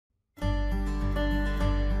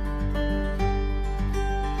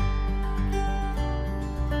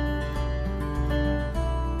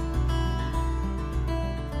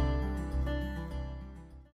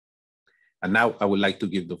And now I would like to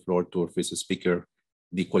give the floor to our first speaker,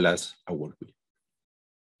 Nicolas Awortwi.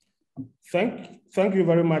 Thank you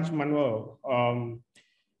very much, Manuel.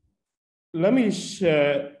 Let me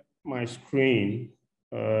share my screen,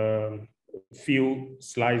 a few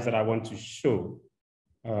slides that I want to show.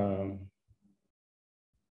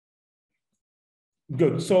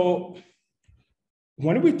 Good, so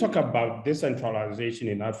when we talk about decentralization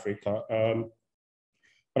in Africa,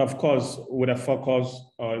 but of course, with a focus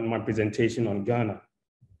on my presentation on Ghana,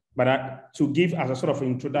 but to give as a sort of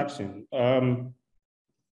introduction, I'm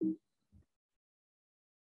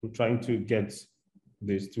trying to get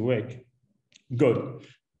this to work. Good.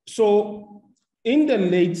 So in the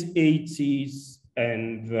late 80s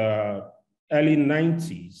and the early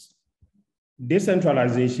 90s,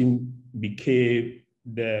 decentralization became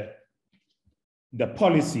the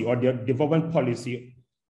policy or the development policy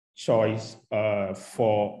choice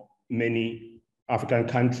for many African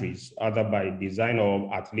countries, either by design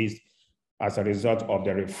or at least as a result of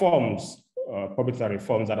the reforms, public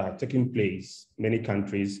reforms that have taken place. Many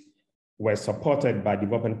countries were supported by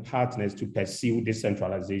development partners to pursue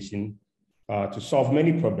decentralization to solve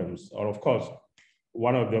many problems. Or of course,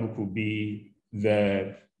 one of them could be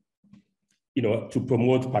to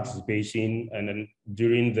promote participation, and then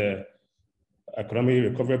during the economic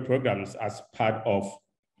recovery programs as part of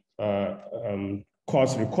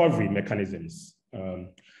cost recovery mechanisms.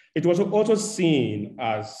 It was also seen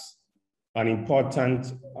as an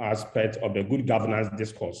important aspect of the good governance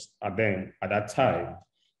discourse at that time,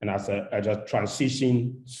 and as a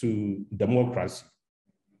transition to democracy.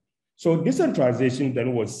 So decentralization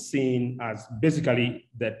then was seen as basically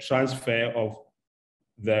the transfer of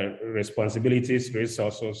the responsibilities,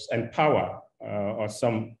 resources, and power, or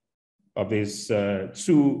some of this,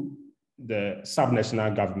 to the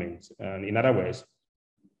subnational government. And in other words,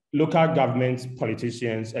 local governments,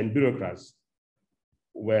 politicians, and bureaucrats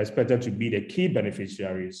were expected to be the key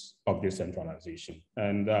beneficiaries of decentralization,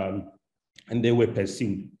 and they were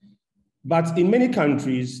pursued. But in many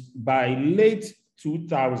countries, by late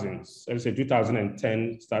 2000s, let's say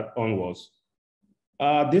 2010 start onwards,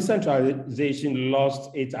 decentralization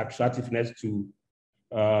lost its attractiveness to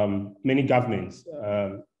many governments,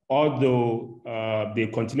 although they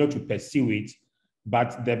continue to pursue it,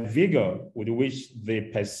 but the vigor with which they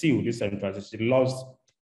pursue decentralization lost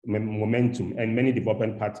momentum, and many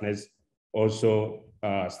development partners also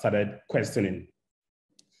started questioning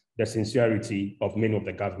the sincerity of many of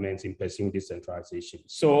the governments in pursuing decentralization.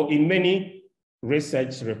 So in many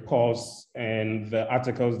research reports and the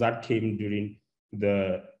articles that came during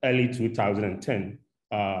the early 2010,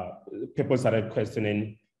 people started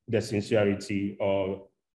questioning the sincerity or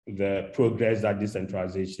the progress that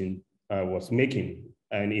decentralization was making.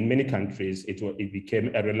 And in many countries, it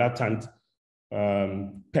became a reluctant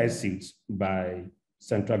pursuit by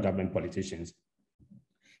central government politicians.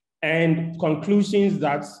 And conclusions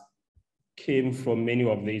that came from many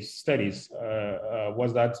of these studies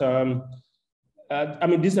was that,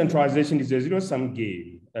 decentralization is a zero-sum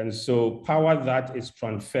game. And so power that is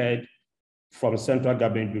transferred from central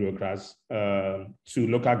government bureaucrats to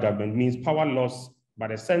local government means power lost by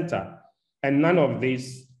the center. And none of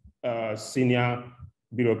these senior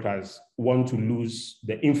bureaucrats want to lose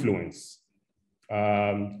the influence.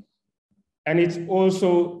 And it's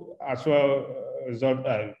also, as well,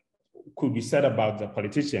 could be said about the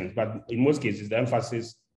politicians, but in most cases, the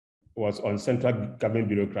emphasis was on central government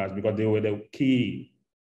bureaucrats because they were the key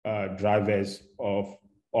drivers of,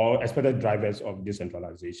 or expected drivers of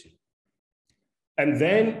decentralization. And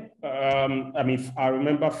then, I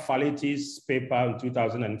remember Faleti's paper in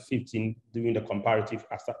 2015 doing the comparative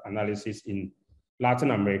analysis in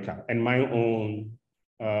Latin America, and my own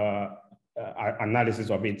analysis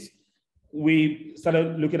of it. We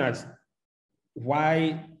started looking at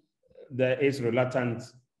why there is reluctant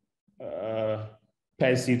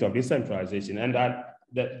pursuit of decentralization. And that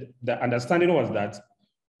the understanding was that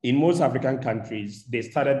in most African countries, they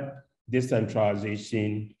started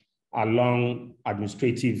decentralization along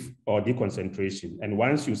administrative or deconcentration. And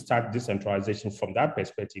once you start decentralization from that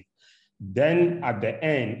perspective, then at the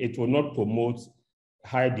end, it will not promote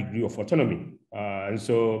high degree of autonomy. And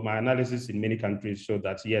so my analysis in many countries showed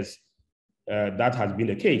that, yes, that has been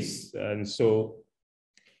the case. And so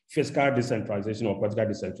fiscal decentralization or political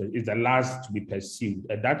decentralization is the last to be pursued.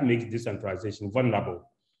 And that makes decentralization vulnerable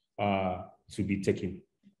to be taken.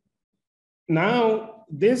 Now,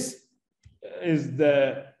 this is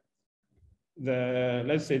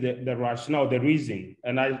let's say the rationale, the reason,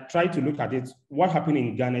 and I try to look at it, what happened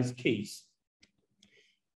in Ghana's case.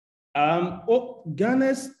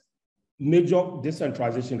 Ghana's major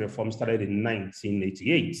decentralization reform started in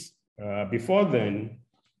 1988, Before then,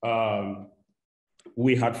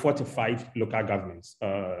 we had 45 local governments,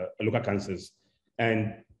 local councils,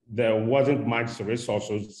 and there wasn't much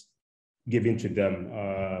resources given to them.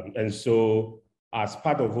 And so as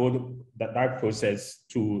part of all that process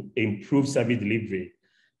to improve service delivery,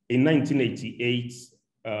 in 1988,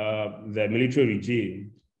 the military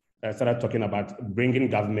regime started talking about bringing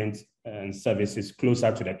government and services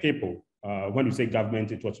closer to the people. When we say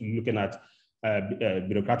government, it was looking at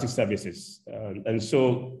bureaucratic services. And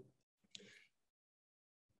so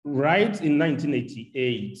right in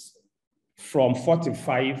 1988, from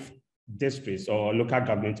 45 districts or local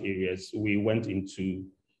government areas, we went into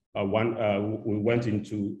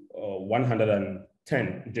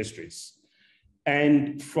 110 districts.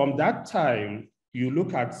 And from that time, you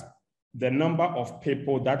look at the number of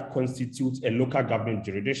people that constitute a local government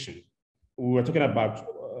jurisdiction. We were talking about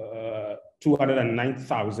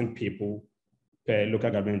 209,000 people per local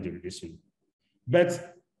government jurisdiction.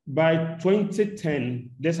 But by 2010,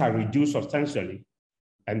 this had reduced substantially.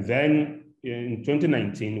 And then in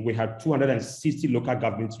 2019, we had 260 local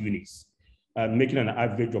government units, making an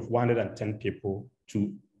average of 110 people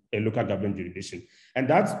to a local government jurisdiction. And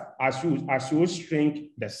that's as you shrink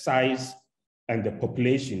the size and the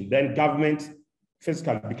population, then government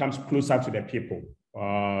fiscally becomes closer to the people.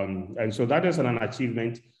 And so that is an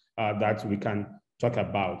achievement that we can talk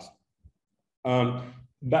about. And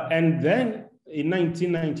then in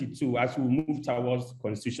 1992, as we moved towards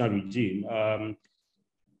constitutional regime,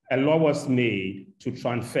 a law was made to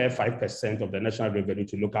transfer 5% of the national revenue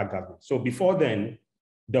to local government. So before then,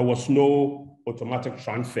 there was no automatic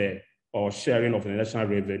transfer or sharing of the national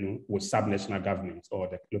revenue with sub-national governments or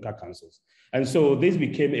the local councils. And so this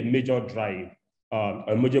became a major drive,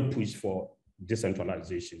 a major push for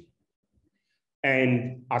decentralization.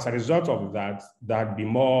 And as a result of that, there'd be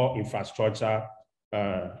more infrastructure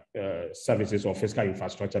services or fiscal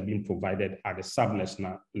infrastructure being provided at the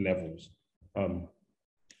sub-national levels.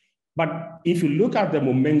 But if you look at the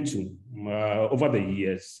momentum over the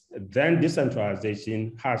years, then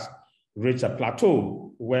decentralization has reached a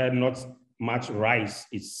plateau where not much rise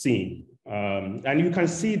is seen. And you can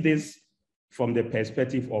see this from the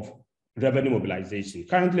perspective of revenue mobilization.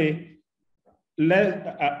 Currently,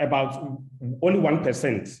 about only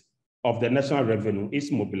 1% of the national revenue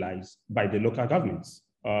is mobilized by the local governments.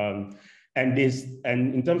 And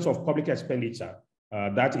in terms of public expenditure,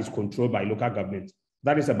 that is controlled by local government.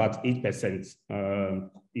 That is about 8%,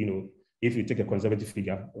 if you take a conservative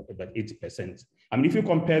figure, about 80%. I mean, if you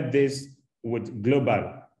compare this with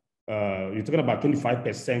global, you're talking about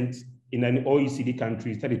 25%, in an OECD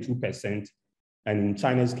country, 32%, and in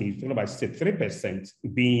China's case, you're talking about 3%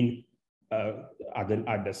 being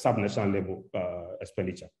at the sub-national level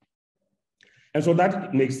expenditure. And so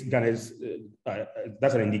that makes Ghana's,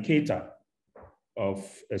 that's an indicator of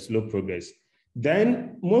a slow progress.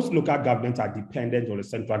 Then most local governments are dependent on the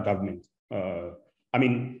central government. I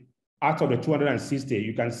mean, out of the 260,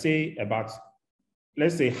 you can say about,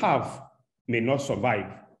 let's say half may not survive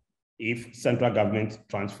if central government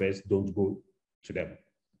transfers don't go to them.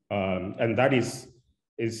 And that is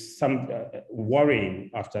some worrying.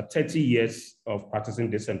 After 30 years of practicing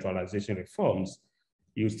decentralization reforms,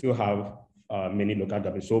 you still have many local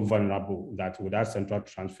governments so vulnerable that without central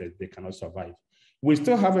transfers, they cannot survive. We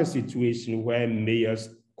still have a situation where mayors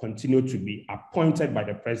continue to be appointed by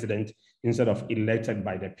the president instead of elected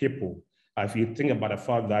by the people. If you think about the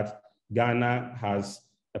fact that Ghana has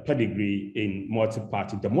a pedigree in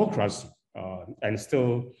multi-party democracy, and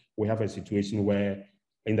still we have a situation where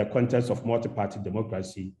in the context of multi-party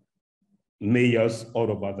democracy, mayors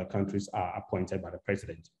all over the countries are appointed by the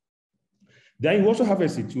president. Then you also have a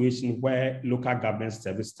situation where local government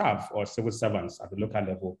service staff or civil servants at the local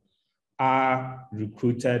level are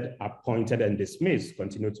recruited, appointed, and dismissed,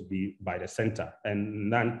 continue to be by the center.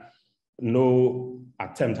 And no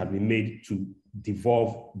attempt has been made to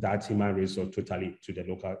devolve that human resource totally to the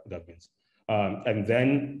local governments. And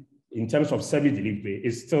then in terms of service delivery,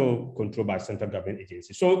 it's still controlled by central government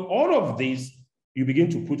agencies. So all of these, you begin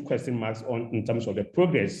to put question marks on in terms of the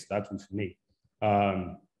progress that we've made.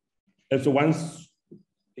 And so one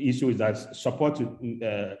issue is that support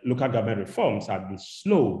to local government reforms have been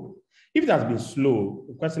slow. If it has been slow,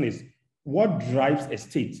 the question is, what drives a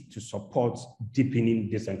state to support deepening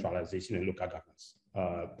decentralization in local governance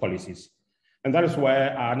policies? And that is why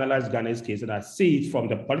I analyze Ghana's case and I see it from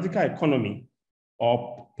the political economy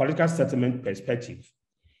or political settlement perspective.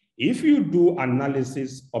 If you do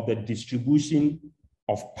analysis of the distribution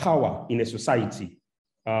of power in a society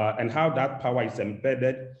and how that power is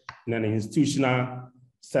embedded in an institutional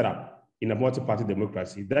setup in a multi-party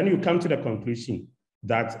democracy, then you come to the conclusion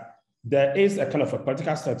that there is a kind of a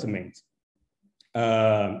political settlement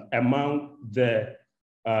among the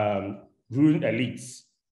ruling elites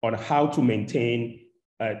on how to maintain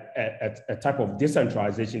a type of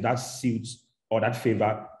decentralization that suits or that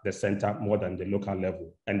favor the center more than the local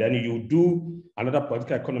level. And then you do another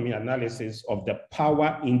political economy analysis of the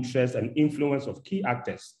power, interest, and influence of key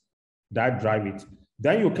actors that drive it.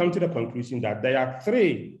 Then you come to the conclusion that there are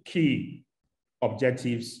three key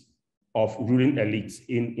objectives of ruling elites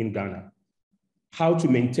in Ghana: how to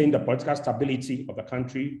maintain the political stability of the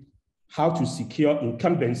country, how to secure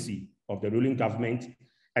incumbency of the ruling government,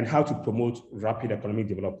 and how to promote rapid economic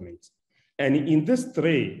development. And in these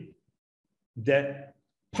three, the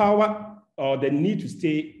power or the need to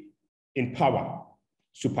stay in power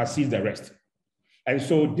supersedes the rest. And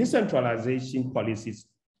so decentralization policies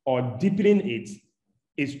or deepening it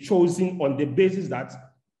is chosen on the basis that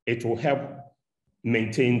it will help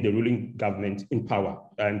maintain the ruling government in power.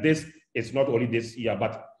 And this is not only this year,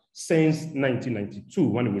 but since 1992,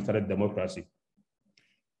 when we started democracy.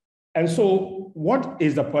 And so what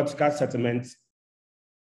is the political settlement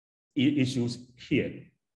issues here?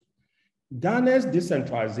 Ghana's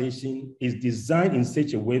decentralization is designed in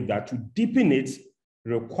such a way that to deepen it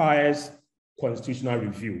requires constitutional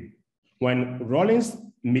review. When Rawlings'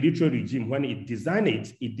 military regime, when it designed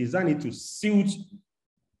it to suit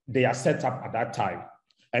their setup at that time.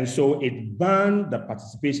 And so it banned the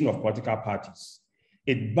participation of political parties.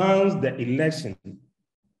 It bans the election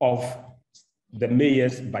of the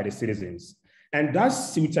mayors by the citizens. And that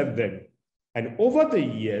suited them. And over the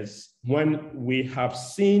years, when we have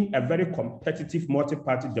seen a very competitive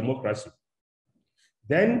multi-party democracy,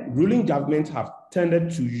 then ruling governments have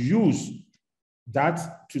tended to use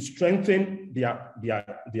that to strengthen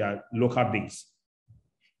their local base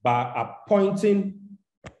by appointing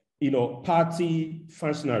party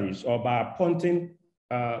functionaries, or by appointing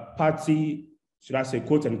party, should I say,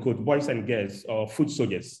 quote unquote, boys and girls or foot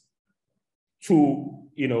soldiers to,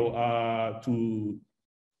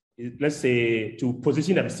 let's say, to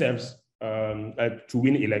position themselves to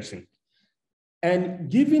win election. And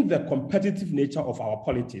given the competitive nature of our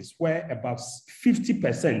politics, where about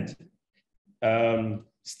 50%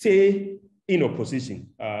 stay in opposition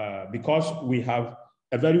because we have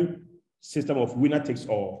a very system of winner takes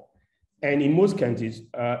all. And in most countries,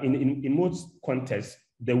 in most contests,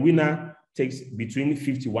 the winner takes between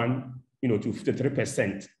 51 to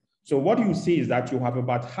 53%. So what you see is that you have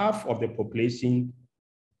about half of the population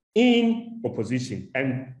in opposition,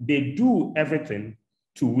 and they do everything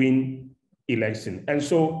to win election. And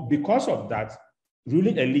so because of that,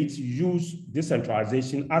 ruling elites use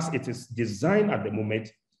decentralization as it is designed at the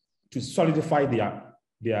moment to solidify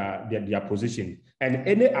their position. And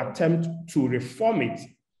any attempt to reform it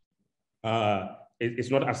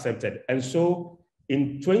is not accepted. And so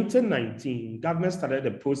in 2019, government started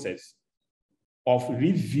the process of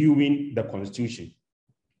reviewing the constitution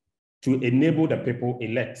to enable the people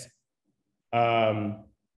elect. However,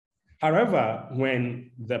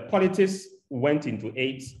 when the politics went into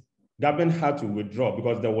it, government had to withdraw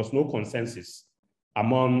because there was no consensus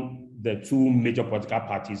among the two major political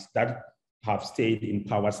parties that have stayed in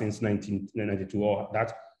power since 1992, or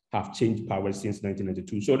that have changed power since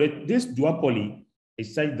 1992. So this duopoly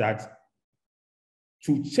is said that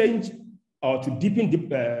to change or to deepen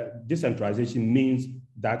decentralization means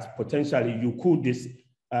that potentially you could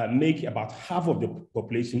make about half of the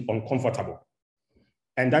population uncomfortable.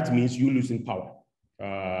 And that means you losing power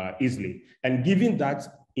easily. And given that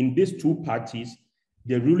in these two parties,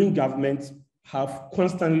 the ruling government have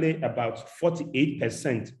constantly about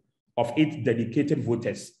 48% of its dedicated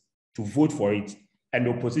voters to vote for it, and the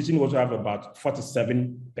opposition also have about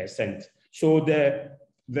 47%. So the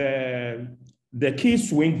key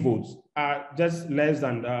swing votes are just less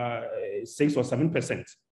than 6 or 7%.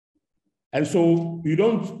 And so you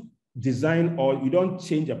don't design or you don't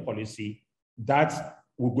change a policy that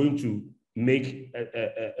we're going to make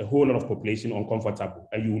a whole lot of population uncomfortable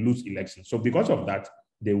and you will lose elections. So because of that,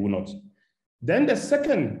 they will not. Then the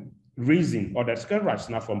second reason, or the second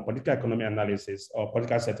rationale from political economy analysis or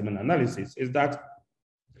political settlement analysis, is that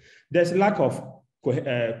there's a lack of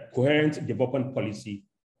coherent development policy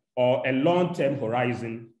or a long-term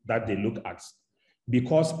horizon that they look at.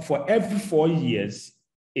 Because for every 4 years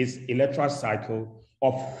is electoral cycle,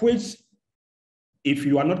 of which, if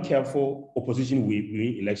you are not careful, opposition will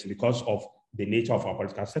win election because of the nature of our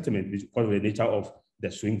political settlement, because of the nature of the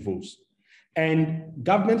swing votes. And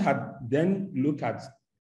government had then looked at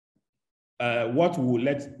what will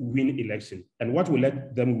let win election. And what will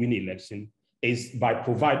let them win election is by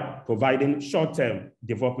providing short-term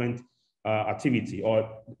development activity or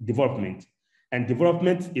development. And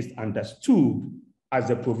development is understood as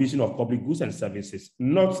the provision of public goods and services,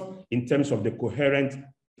 not in terms of the coherent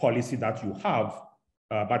policy that you have,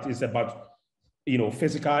 but it's about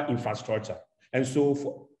physical infrastructure. And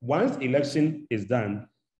so once election is done,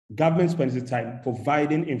 government spends the time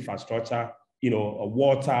providing infrastructure,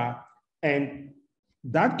 water, and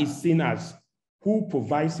that is seen as who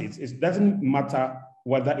provides it. It doesn't matter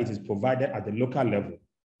whether it is provided at the local level.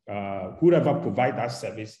 Whoever provides that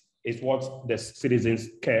service is what the citizens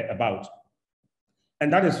care about.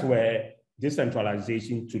 And that is where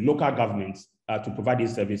decentralization to local governments to provide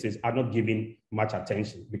these services are not given much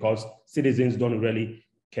attention, because citizens don't really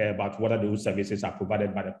care about whether those services are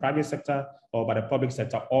provided by the private sector or by the public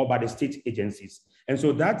sector or by the state agencies. And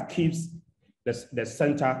so that keeps the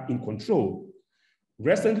center in control.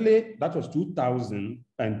 Recently, that was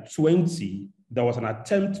 2020, there was an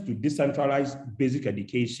attempt to decentralize basic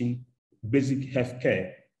education, basic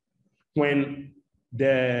healthcare, when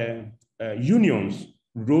the unions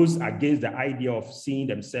rose against the idea of seeing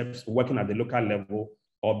themselves working at the local level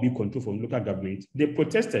or be controlled from local government. They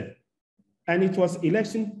protested, and it was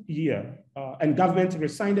election year, and government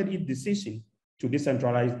resigned its decision to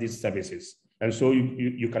decentralize these services. And so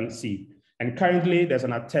you can see. And currently, there's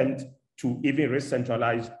an attempt to even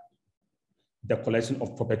re-centralize the collection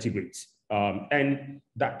of property rates. And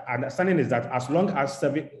that understanding is that as long as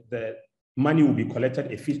the money will be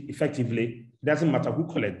collected effectively, it doesn't matter who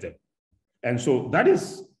collects them. And so that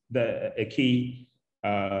is a key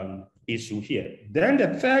issue here. Then the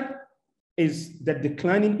third is the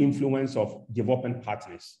declining influence of development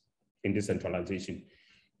partners in decentralization.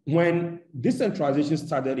 When decentralization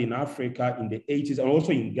started in Africa in the 80s and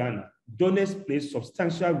also in Ghana, donors played a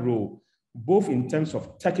substantial role, both in terms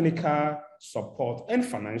of technical support and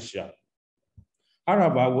financial.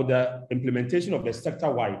 However, with the implementation of the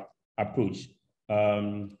sector-wide approach,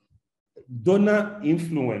 donor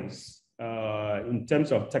influence in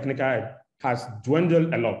terms of technical has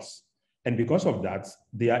dwindled a lot. And because of that,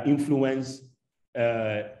 their influence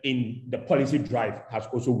in the policy drive has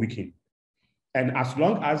also weakened. And as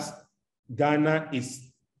long as Ghana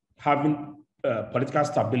is having political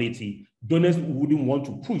stability, donors wouldn't want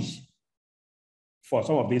to push for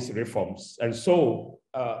some of these reforms. And so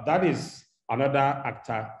that is another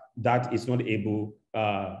actor that is not able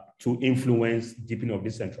to influence deepening of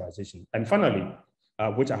decentralization. And finally,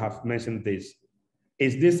 which I have mentioned this,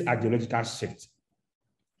 is this ideological shift.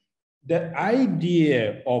 The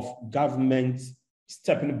idea of government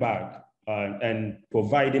stepping back and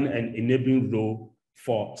providing an enabling role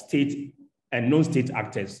for state and non-state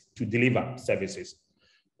actors to deliver services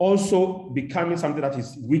also becoming something that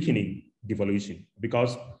is weakening devolution,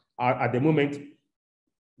 because at the moment,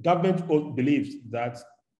 government believes that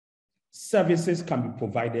services can be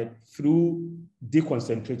provided through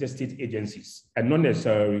deconcentrated state agencies and not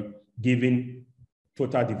necessarily giving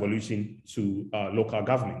total devolution to local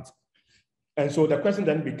government. And so the question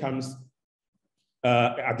then becomes,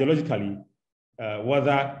 ideologically,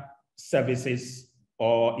 whether services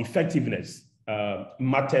or effectiveness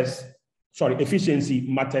efficiency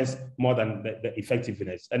matters more than the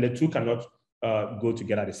effectiveness. And the two cannot go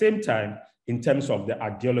together at the same time in terms of the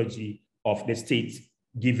ideology of the state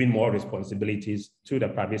giving more responsibilities to the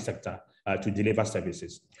private sector to deliver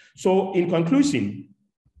services. So in conclusion,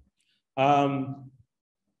 I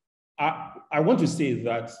want to say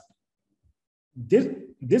that this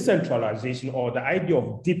decentralization, or the idea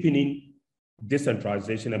of deepening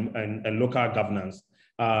decentralization and local governance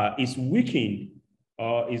is weakening,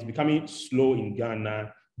 is becoming slow in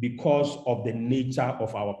Ghana because of the nature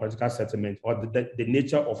of our political settlement, or the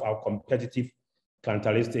nature of our competitive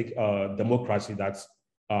clientelistic democracy that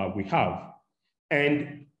we have.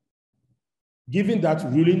 And given that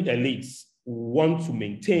ruling elites want to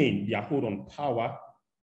maintain their hold on power,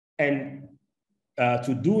 and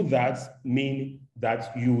to do that mean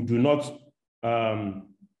that you do not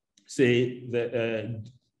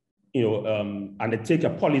undertake a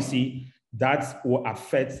policy that will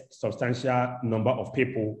affect substantial number of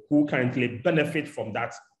people who currently benefit from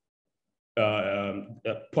that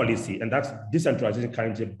policy, and that's decentralization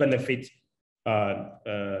currently benefit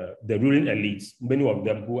the ruling elites, many of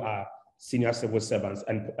them who are senior civil servants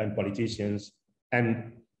and politicians,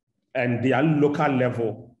 and their local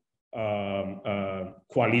level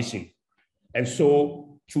coalition. And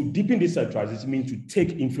so to deepen decentralization means to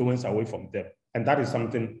take influence away from them. And that is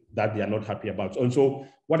something that they are not happy about. And so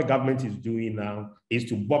what the government is doing now is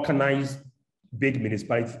to balkanize big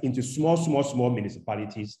municipalities into small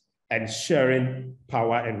municipalities and sharing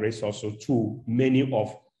power and resources to many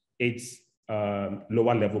of its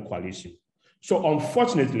lower level coalition. So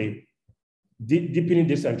unfortunately, deepening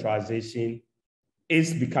decentralization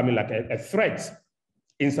is becoming like a threat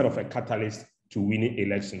instead of a catalyst to winning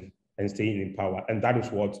election and staying in power. And that is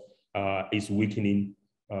what is weakening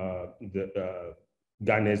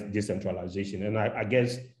Ghana's decentralization. And I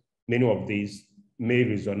guess many of these may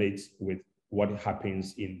resonate with what is happening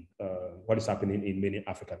in many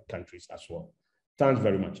African countries as well. Thanks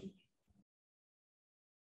very much.